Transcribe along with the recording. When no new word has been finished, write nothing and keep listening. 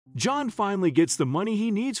John finally gets the money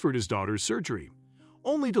he needs for his daughter's surgery,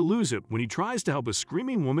 only to lose it when he tries to help a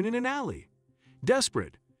screaming woman in an alley.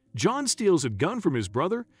 Desperate, John steals a gun from his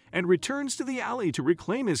brother and returns to the alley to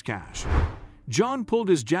reclaim his cash. John pulled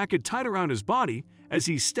his jacket tight around his body as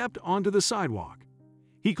he stepped onto the sidewalk.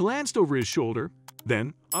 He glanced over his shoulder,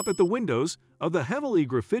 then up at the windows of the heavily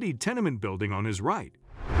graffitied tenement building on his right.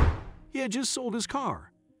 He had just sold his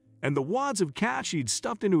car, and the wads of cash he'd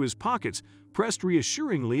stuffed into his pockets pressed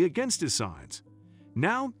reassuringly against his sides.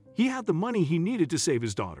 Now he had the money he needed to save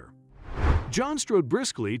his daughter. John strode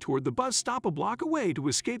briskly toward the bus stop a block away to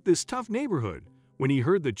escape this tough neighborhood when he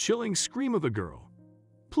heard the chilling scream of a girl.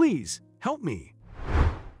 "Please, help me."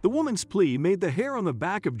 The woman's plea made the hair on the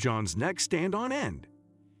back of John's neck stand on end.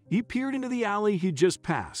 He peered into the alley he'd just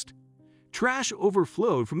passed. Trash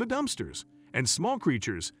overflowed from the dumpsters, and small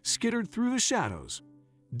creatures skittered through the shadows.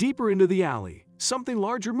 Deeper into the alley, something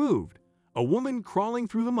larger moved, a woman crawling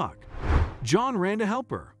through the muck. John ran to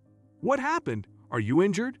help her. "What happened? Are you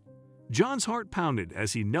injured?" John's heart pounded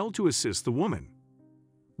as he knelt to assist the woman.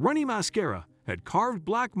 Runny mascara had carved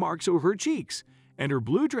black marks over her cheeks, and her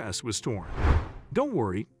blue dress was torn. "Don't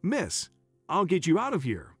worry, miss. I'll get you out of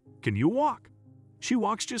here. Can you walk?" "She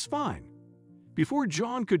walks just fine." Before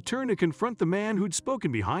John could turn to confront the man who'd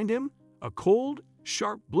spoken behind him, a cold,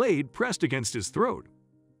 sharp blade pressed against his throat.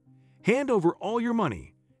 "Hand over all your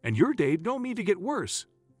money, and your day don't need to get worse,"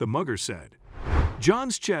 the mugger said.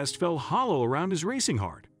 John's chest felt hollow around his racing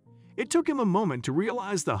heart. It took him a moment to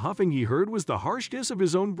realize the huffing he heard was the harshness of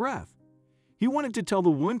his own breath. He wanted to tell the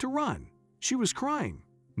woman to run. She was crying.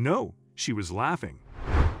 No, she was laughing.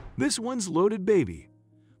 "This one's loaded, baby."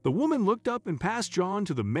 The woman looked up and passed John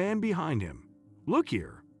to the man behind him. "Look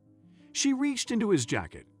here." She reached into his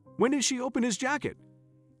jacket. When did she open his jacket?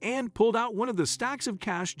 And pulled out one of the stacks of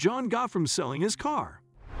cash John got from selling his car.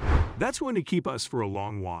 "That's going to keep us for a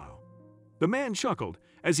long while." The man chuckled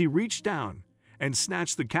as he reached down and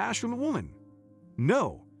snatched the cash from the woman.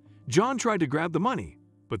 No, John tried to grab the money,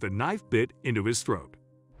 but the knife bit into his throat.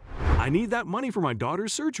 "I need that money for my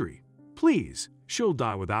daughter's surgery. Please, she'll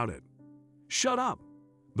die without it." "Shut up."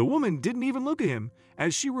 The woman didn't even look at him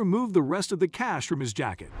as she removed the rest of the cash from his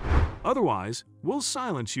jacket. "Otherwise, we'll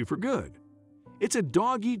silence you for good. It's a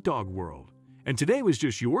dog-eat-dog world, and today was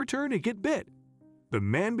just your turn to get bit," the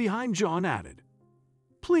man behind John added.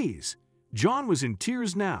 "Please." John was in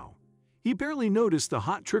tears now. He barely noticed the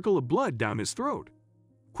hot trickle of blood down his throat.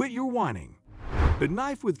 "Quit your whining." The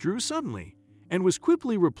knife withdrew suddenly and was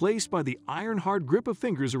quickly replaced by the iron-hard grip of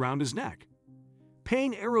fingers around his neck.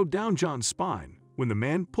 Pain arrowed down John's spine when the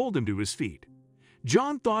man pulled him to his feet.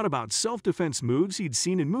 John thought about self-defense moves he'd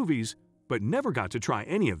seen in movies, but never got to try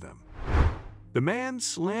any of them. The man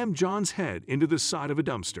slammed John's head into the side of a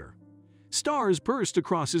dumpster. Stars burst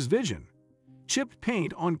across his vision. Chipped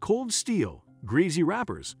paint on cold steel, greasy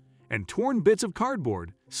wrappers, and torn bits of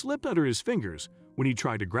cardboard slipped under his fingers when he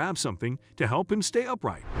tried to grab something to help him stay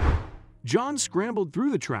upright. John scrambled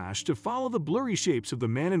through the trash to follow the blurry shapes of the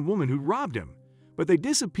man and woman who robbed him, but they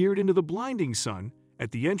disappeared into the blinding sun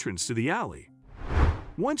at the entrance to the alley.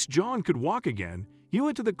 Once John could walk again, he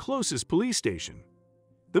went to the closest police station.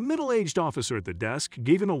 The middle-aged officer at the desk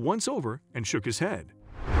gave him a once-over and shook his head.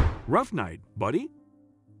 "Rough night, buddy?"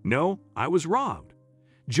 "No, I was robbed."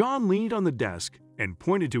 John leaned on the desk and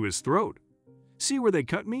pointed to his throat. "See where they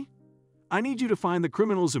cut me? I need you to find the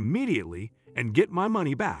criminals immediately and get my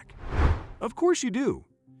money back." "Of course you do."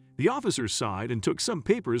 The officer sighed and took some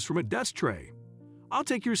papers from a desk tray. "I'll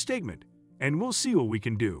take your statement, and we'll see what we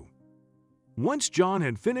can do." Once John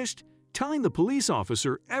had finished telling the police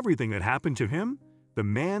officer everything that happened to him, the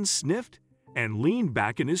man sniffed and leaned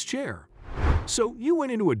back in his chair. "So you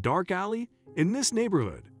went into a dark alley in this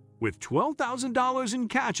neighborhood with $12,000 in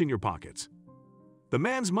cash in your pockets." The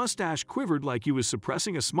man's mustache quivered like he was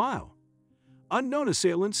suppressing a smile. "Unknown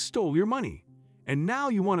assailants stole your money, and now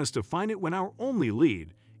you want us to find it when our only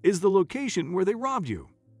lead is the location where they robbed you."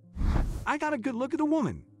 I got a good look at the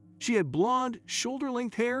woman. She had blonde,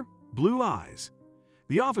 shoulder-length hair, blue eyes.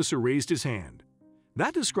 The officer raised his hand.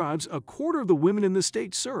 "That describes a quarter of the women in the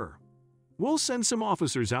state, sir. We'll send some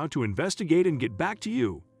officers out to investigate and get back to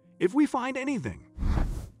you if we find anything."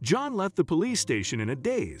 John left the police station in a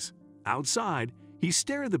daze. Outside, he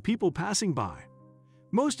stared at the people passing by.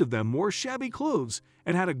 Most of them wore shabby clothes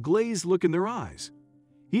and had a glazed look in their eyes.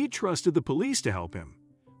 He trusted the police to help him,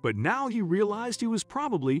 but now he realized he was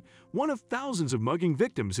probably one of thousands of mugging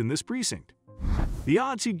victims in this precinct. The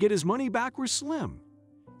odds he'd get his money back were slim.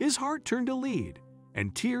 His heart turned to lead,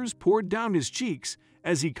 and tears poured down his cheeks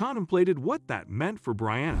as he contemplated what that meant for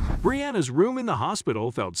Brianna. Brianna's room in the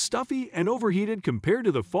hospital felt stuffy and overheated compared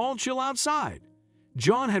to the fall chill outside.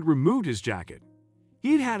 John had removed his jacket.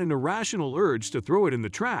 He'd had an irrational urge to throw it in the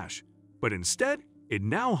trash, but instead, it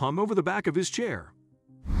now hung over the back of his chair.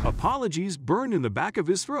 Apologies burned in the back of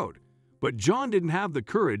his throat, but John didn't have the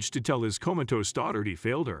courage to tell his comatose daughter he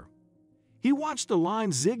failed her. He watched the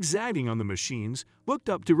lines zigzagging on the machines, looked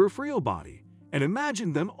up to her frail body, and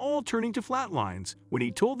imagined them all turning to flat lines when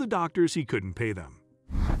he told the doctors he couldn't pay them.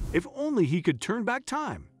 If only he could turn back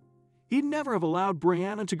time. He'd never have allowed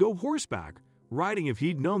Brianna to go horseback riding if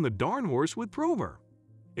he'd known the darn horse would probe her.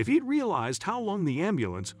 If he'd realized how long the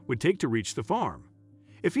ambulance would take to reach the farm.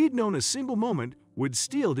 If he'd known a single moment would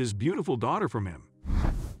steal his beautiful daughter from him.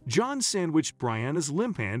 John sandwiched Brianna's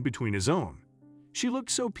limp hand between his own. She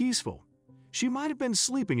looked so peaceful. She might have been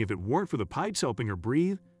sleeping if it weren't for the pipes helping her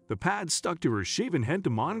breathe, the pads stuck to her shaven head to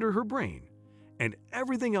monitor her brain, and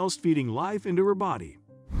everything else feeding life into her body.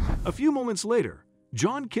 A few moments later,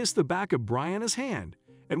 John kissed the back of Brianna's hand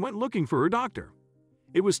and went looking for her doctor.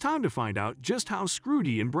 It was time to find out just how screwed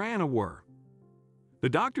he and Brianna were. The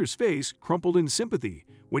doctor's face crumpled in sympathy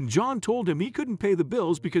when John told him he couldn't pay the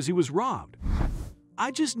bills because he was robbed.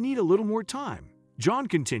 "I just need a little more time," John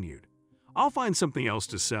continued. "I'll find something else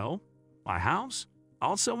to sell. My house?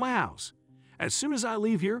 I'll sell my house. As soon as I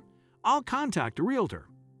leave here, I'll contact a realtor.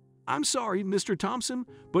 I'm sorry, Mr. Thompson,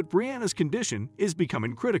 but Brianna's condition is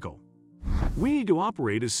becoming critical. We need to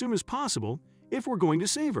operate as soon as possible if we're going to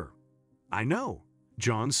save her." "I know,"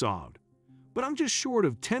 John sobbed, "but I'm just short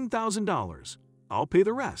of $10,000. I'll pay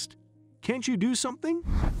the rest. Can't you do something?"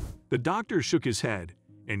 The doctor shook his head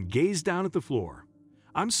and gazed down at the floor.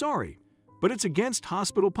 "I'm sorry, but it's against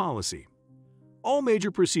hospital policy. All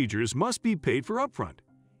major procedures must be paid for upfront,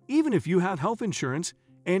 even if you have health insurance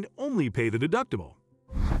and only pay the deductible.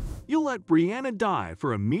 You'll let Brianna die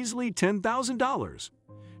for a measly $10,000.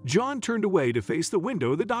 John turned away to face the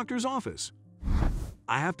window of the doctor's office.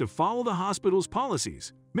 "I have to follow the hospital's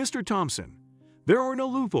policies, Mr. Thompson. There are no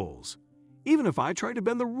loopholes. Even if I tried to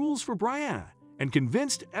bend the rules for Brianna and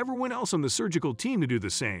convinced everyone else on the surgical team to do the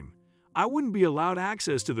same, I wouldn't be allowed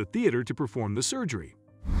access to the theater to perform the surgery."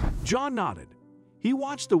 John nodded. He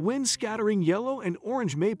watched the wind scattering yellow and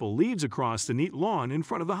orange maple leaves across the neat lawn in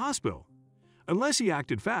front of the hospital. Unless he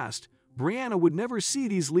acted fast, Brianna would never see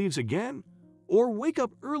these leaves again or wake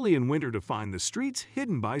up early in winter to find the streets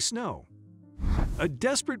hidden by snow. A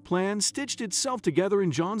desperate plan stitched itself together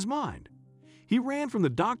in John's mind. He ran from the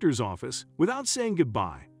doctor's office without saying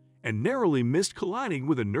goodbye and narrowly missed colliding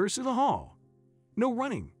with a nurse in the hall. "No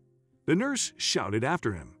running." The nurse shouted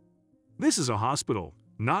after him. "This is a hospital,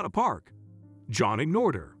 not a park." John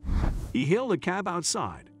ignored her. He hailed a cab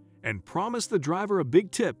outside and promised the driver a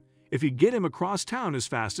big tip if he'd get him across town as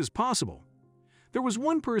fast as possible. There was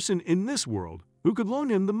one person in this world who could loan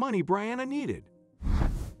him the money Brianna needed.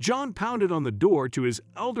 John pounded on the door to his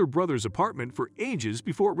elder brother's apartment for ages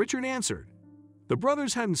before Richard answered. The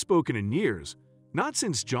brothers hadn't spoken in years, not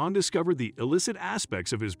since John discovered the illicit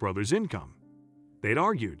aspects of his brother's income. They'd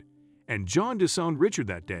argued, and John disowned Richard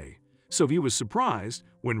that day, so he was surprised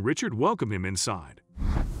when Richard welcomed him inside.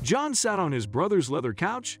 John sat on his brother's leather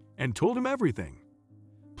couch and told him everything.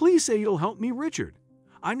 "Please say you'll help me, Richard.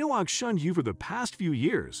 I know I've shunned you for the past few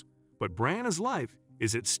years, but Brianna's life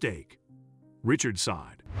is at stake." Richard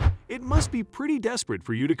sighed. "It must be pretty desperate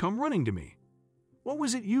for you to come running to me. What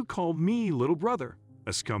was it you called me, little brother?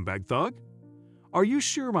 A scumbag thug? Are you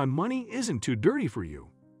sure my money isn't too dirty for you?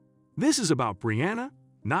 This is about Brianna,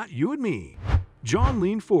 not you and me." John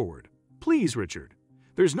leaned forward. "Please, Richard.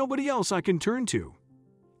 There's nobody else I can turn to.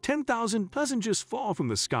 10,000 doesn't just fall from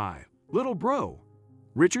the sky, little bro."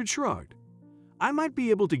 Richard shrugged. "I might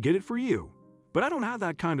be able to get it for you, but I don't have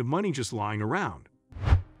that kind of money just lying around."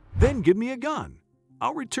 "Then give me a gun.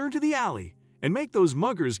 I'll return to the alley and make those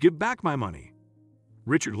muggers give back my money."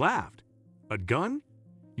 Richard laughed. "A gun?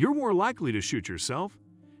 You're more likely to shoot yourself.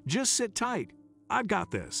 Just sit tight. I've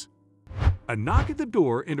got this." A knock at the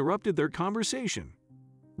door interrupted their conversation.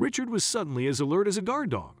 Richard was suddenly as alert as a guard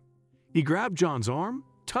dog. He grabbed John's arm,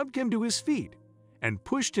 tugged him to his feet, and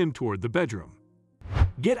pushed him toward the bedroom.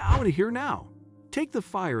 "Get out of here now. Take the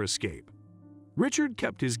fire escape." Richard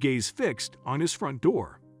kept his gaze fixed on his front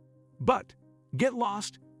door. "But, get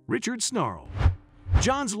lost," Richard snarled.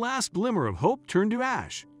 John's last glimmer of hope turned to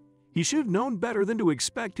ash. He should have known better than to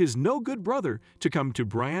expect his no-good brother to come to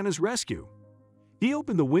Brianna's rescue. He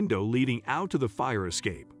opened the window leading out to the fire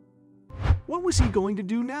escape. What was he going to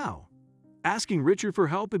do now? Asking Richard for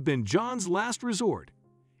help had been John's last resort.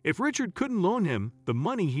 If Richard couldn't loan him the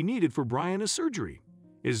money he needed for Brianna's surgery,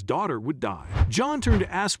 his daughter would die. John turned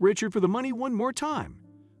to ask Richard for the money one more time,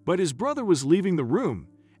 but his brother was leaving the room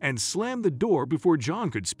and slammed the door before John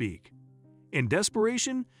could speak. In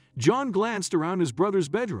desperation, John glanced around his brother's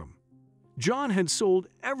bedroom. John had sold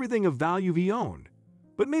everything of value he owned,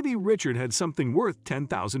 but maybe Richard had something worth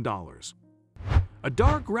 $10,000. A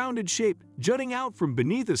dark, rounded shape jutting out from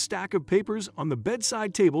beneath a stack of papers on the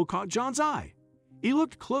bedside table caught John's eye. He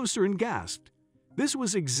looked closer and gasped. This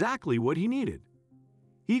was exactly what he needed.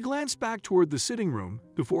 He glanced back toward the sitting room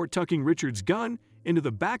before tucking Richard's gun into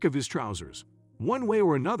the back of his trousers. One way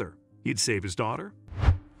or another, he'd save his daughter.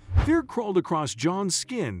 Fear crawled across John's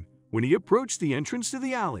skin when he approached the entrance to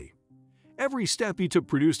the alley. Every step he took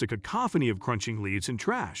produced a cacophony of crunching leaves and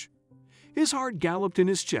trash. His heart galloped in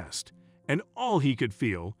his chest, and all he could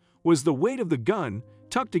feel was the weight of the gun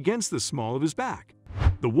tucked against the small of his back.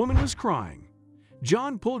 The woman was crying.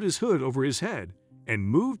 John pulled his hood over his head and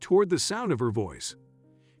moved toward the sound of her voice.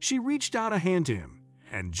 She reached out a hand to him,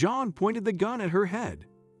 and John pointed the gun at her head.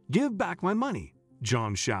 "Give back my money,"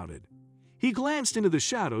 John shouted. He glanced into the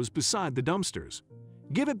shadows beside the dumpsters.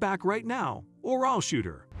 "Give it back right now, or I'll shoot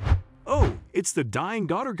her." "Oh, it's the dying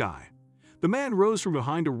daughter guy." The man rose from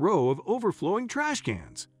behind a row of overflowing trash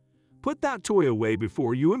cans. "Put that toy away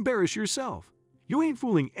before you embarrass yourself. You ain't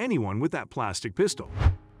fooling anyone with that plastic pistol.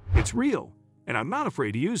 It's real, and I'm not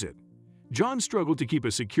afraid to use it." John struggled to keep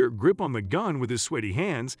a secure grip on the gun with his sweaty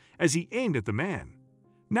hands as he aimed at the man.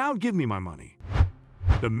 "Now give me my money."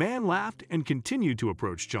 The man laughed and continued to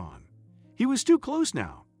approach John. He was too close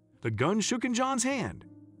now. The gun shook in John's hand.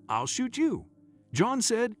 "I'll shoot you," John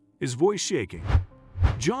said, his voice shaking.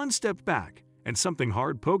 John stepped back, and something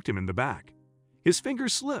hard poked him in the back. His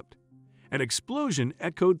fingers slipped. An explosion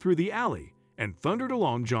echoed through the alley and thundered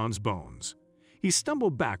along John's bones. He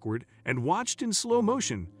stumbled backward and watched in slow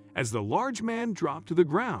motion as the large man dropped to the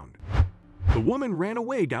ground. The woman ran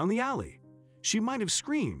away down the alley. She might have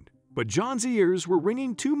screamed, but John's ears were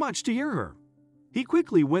ringing too much to hear her. He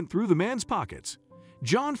quickly went through the man's pockets.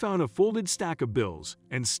 John found a folded stack of bills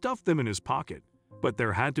and stuffed them in his pocket, but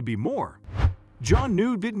there had to be more. John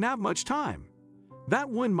knew he didn't have much time. That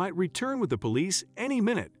one might return with the police any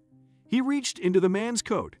minute. He reached into the man's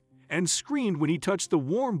coat and screamed when he touched the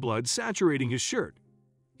warm blood saturating his shirt.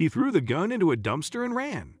 He threw the gun into a dumpster and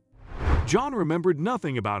ran. John remembered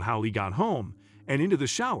nothing about how he got home and into the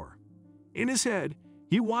shower. In his head,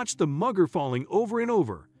 he watched the mugger falling over and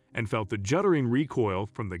over and felt the juddering recoil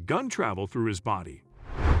from the gun travel through his body.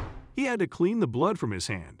 He had to clean the blood from his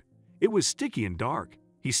hand. It was sticky and dark.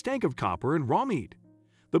 He stank of copper and raw meat.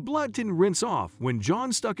 The blood didn't rinse off when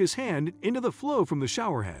John stuck his hand into the flow from the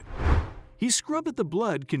shower head. He scrubbed at the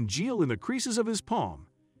blood congeal in the creases of his palm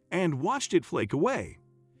and watched it flake away.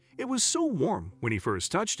 It was so warm when he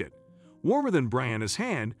first touched it, warmer than Brianna's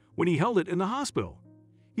hand when he held it in the hospital.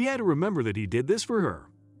 He had to remember that he did this for her.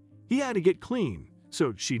 He had to get clean,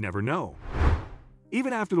 so she'd never know.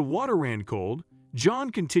 Even after the water ran cold, John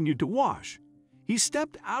continued to wash. He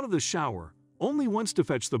stepped out of the shower only once to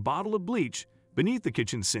fetch the bottle of bleach beneath the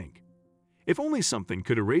kitchen sink. If only something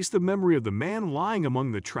could erase the memory of the man lying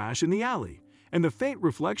among the trash in the alley and the faint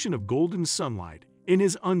reflection of golden sunlight in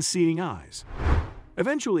his unseeing eyes.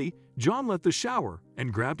 Eventually, John left the shower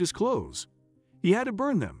and grabbed his clothes. He had to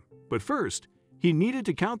burn them, but first, he needed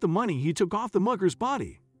to count the money he took off the mugger's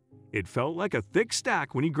body. It felt like a thick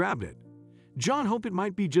stack when he grabbed it. John hoped it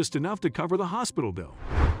might be just enough to cover the hospital bill.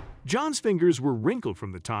 John's fingers were wrinkled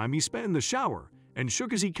from the time he spent in the shower and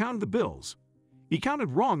shook as he counted the bills. He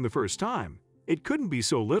counted wrong the first time. It couldn't be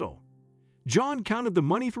so little. John counted the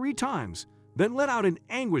money 3 times, then let out an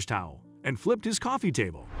anguished howl and flipped his coffee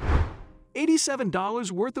table.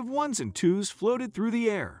 $87 worth of ones and twos floated through the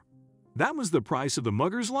air. That was the price of the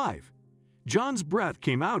mugger's life. John's breath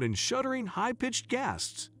came out in shuddering, high-pitched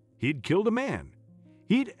gasps. He'd killed a man.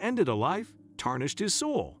 He'd ended a life, tarnished his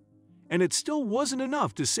soul. And it still wasn't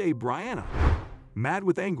enough to save Brianna. Mad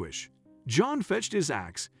with anguish, John fetched his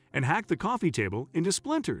axe and hacked the coffee table into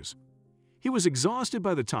splinters. He was exhausted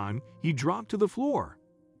by the time he dropped to the floor.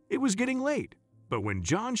 It was getting late, but when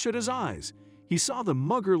John shut his eyes, he saw the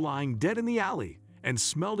mugger lying dead in the alley and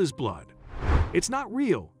smelled his blood. "It's not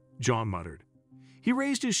real," John muttered. He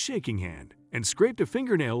raised his shaking hand and scraped a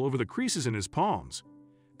fingernail over the creases in his palms.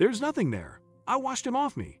 "There's nothing there. I washed him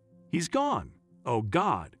off me. He's gone. Oh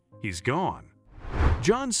God, he's gone."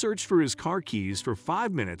 John searched for his car keys for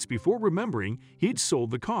 5 minutes before remembering he'd sold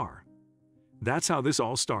the car. That's how this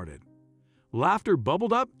all started. Laughter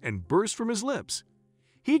bubbled up and burst from his lips.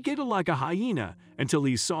 He giggled like a hyena until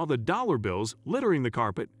he saw the dollar bills littering the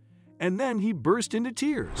carpet, and then he burst into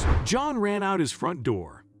tears. John ran out his front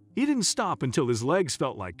door. He didn't stop until his legs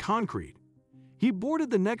felt like concrete. He boarded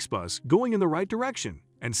the next bus going in the right direction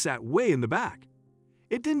and sat way in the back.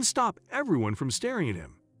 It didn't stop everyone from staring at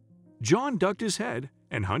him. John ducked his head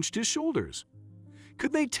and hunched his shoulders.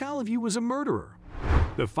 Could they tell if he was a murderer?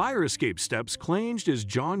 The fire escape steps clanged as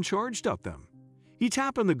John charged up them. He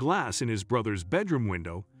tapped on the glass in his brother's bedroom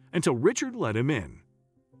window until Richard let him in.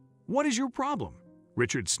 "What is your problem?"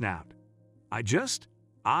 Richard snapped.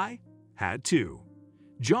 I had to."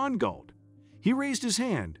 John gulped. He raised his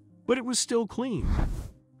hand, but it was still clean.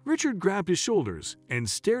 Richard grabbed his shoulders and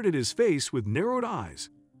stared at his face with narrowed eyes.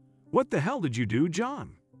 "What the hell did you do,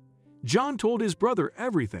 John?" John told his brother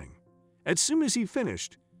everything. As soon as he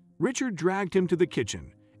finished, Richard dragged him to the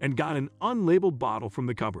kitchen and got an unlabeled bottle from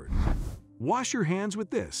the cupboard. "Wash your hands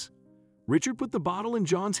with this." Richard put the bottle in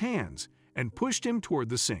John's hands and pushed him toward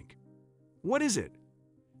the sink. "What is it?"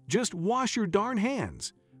 "Just wash your darn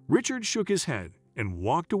hands." Richard shook his head and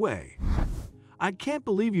walked away. "I can't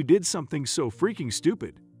believe you did something so freaking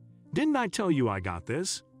stupid. Didn't I tell you I got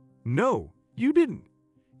this?" "No, you didn't.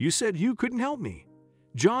 You said you couldn't help me."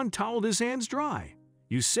 John toweled his hands dry.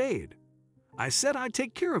 "You said." "I said I'd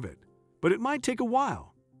take care of it, but it might take a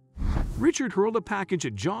while." Richard hurled a package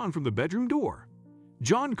at John from the bedroom door.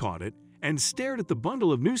 John caught it and stared at the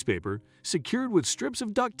bundle of newspaper secured with strips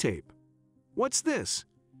of duct tape. "What's this?"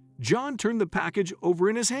 John turned the package over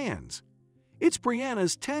in his hands. "It's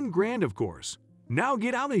Brianna's 10 grand, of course. Now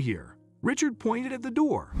get out of here." Richard pointed at the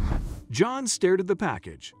door. John stared at the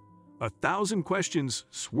package. 1,000 questions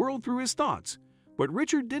swirled through his thoughts, but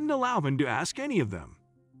Richard didn't allow him to ask any of them.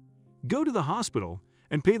 "Go to the hospital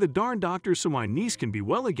and pay the darn doctor so my niece can be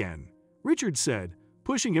well again," Richard said,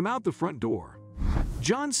 pushing him out the front door.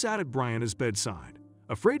 John sat at Brianna's bedside,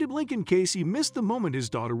 afraid to blink in case he missed the moment his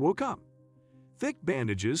daughter woke up. Thick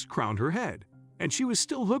bandages crowned her head, and she was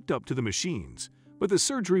still hooked up to the machines, but the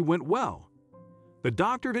surgery went well. The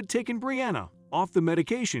doctor had taken Brianna off the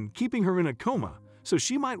medication, keeping her in a coma so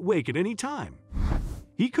she might wake at any time.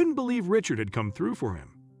 He couldn't believe Richard had come through for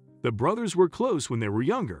him. The brothers were close when they were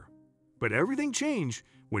younger, but everything changed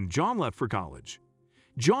when John left for college.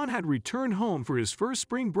 John had returned home for his first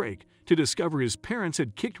spring break to discover his parents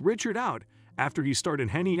had kicked Richard out after he started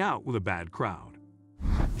hanging out with a bad crowd.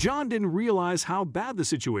 John didn't realize how bad the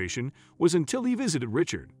situation was until he visited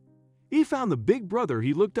Richard. He found the big brother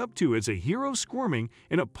he looked up to as a hero squirming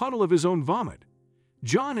in a puddle of his own vomit.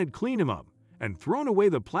 John had cleaned him up and thrown away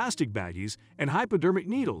the plastic baggies and hypodermic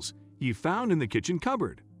needles he found in the kitchen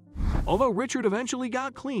cupboard. Although Richard eventually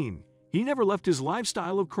got clean, he never left his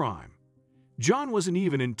lifestyle of crime. John wasn't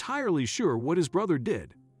even entirely sure what his brother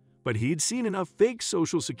did, but he'd seen enough fake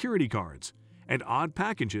Social Security cards and odd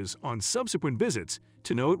packages on subsequent visits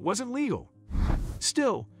to know it wasn't legal.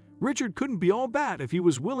 Still, Richard couldn't be all bad if he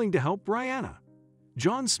was willing to help Brianna.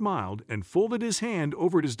 John smiled and folded his hand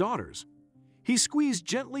over at his daughter's. He squeezed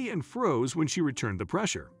gently and froze when she returned the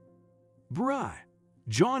pressure. "Bri."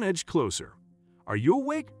 John edged closer. "Are you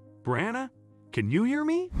awake, Brianna? Can you hear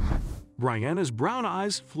me?" Brianna's brown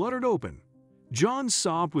eyes fluttered open. John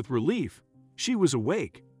sobbed with relief. She was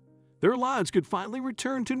awake. Their lives could finally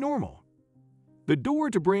return to normal. The door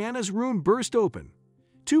to Brianna's room burst open.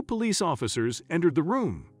 2 police officers entered the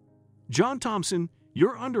room. "John Thompson,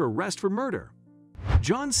 you're under arrest for murder."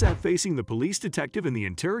 John sat facing the police detective in the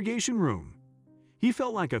interrogation room. He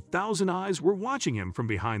felt like 1,000 eyes were watching him from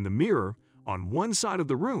behind the mirror on one side of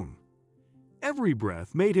the room. Every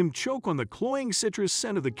breath made him choke on the cloying citrus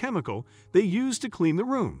scent of the chemical they used to clean the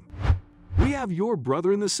room. "We have your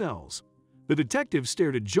brother in the cells." The detective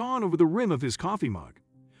stared at John over the rim of his coffee mug.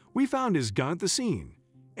 "We found his gun at the scene,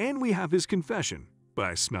 and we have his confession, but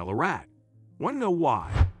I smell a rat. Want to know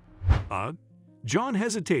why?" John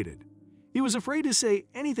hesitated. He was afraid to say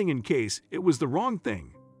anything in case it was the wrong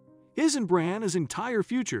thing. His and Brianna's entire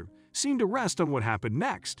future seemed to rest on what happened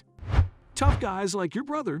next. Tough guys like your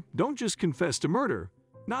brother don't just confess to murder,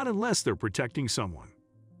 not unless they're protecting someone.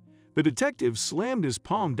 The detective slammed his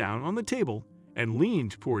palm down on the table and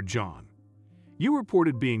leaned toward John. "You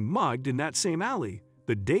reported being mugged in that same alley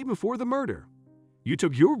the day before the murder. You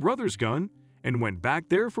took your brother's gun and went back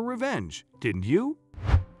there for revenge, didn't you?"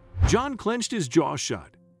 John clenched his jaw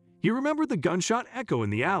shut. He remembered the gunshot echo in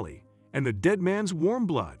the alley and the dead man's warm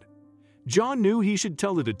blood. John knew he should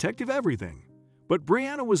tell the detective everything, but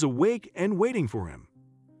Brianna was awake and waiting for him.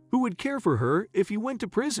 Who would care for her if he went to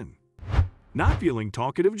prison? Not feeling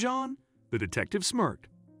talkative, John? The detective smirked.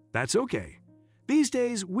 "That's okay. These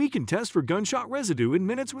days, we can test for gunshot residue in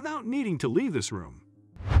minutes without needing to leave this room."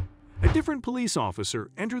 A different police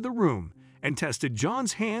officer entered the room and tested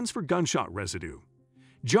John's hands for gunshot residue.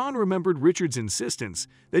 John remembered Richard's insistence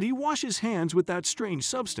that he wash his hands with that strange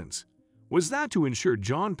substance. Was that to ensure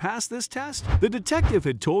John passed this test? The detective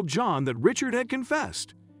had told John that Richard had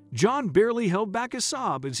confessed. John barely held back a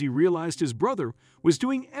sob as he realized his brother was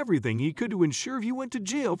doing everything he could to ensure he went to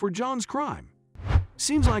jail for John's crime.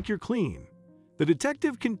 "Seems like you're clean." The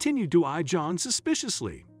detective continued to eye John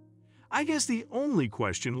suspiciously. "I guess the only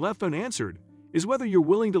question left unanswered is whether you're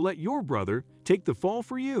willing to let your brother take the fall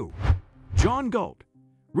for you." John gulped.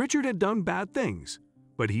 Richard had done bad things,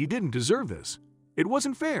 but he didn't deserve this. It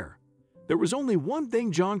wasn't fair. There was only one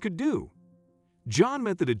thing John could do. John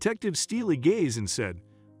met the detective's steely gaze and said,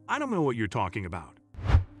 "I don't know what you're talking about."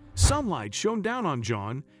 Sunlight shone down on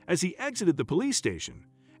John as he exited the police station,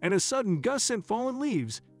 and a sudden gust sent fallen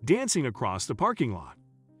leaves dancing across the parking lot.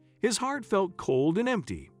 His heart felt cold and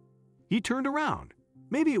empty. He turned around.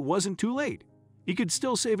 Maybe it wasn't too late. He could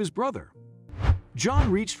still save his brother.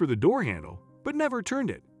 John reached for the door handle, but never turned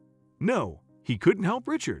it. No, he couldn't help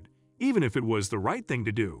Richard, even if it was the right thing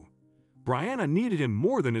to do. Brianna needed him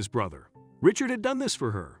more than his brother. Richard had done this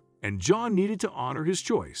for her, and John needed to honor his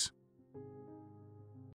choice.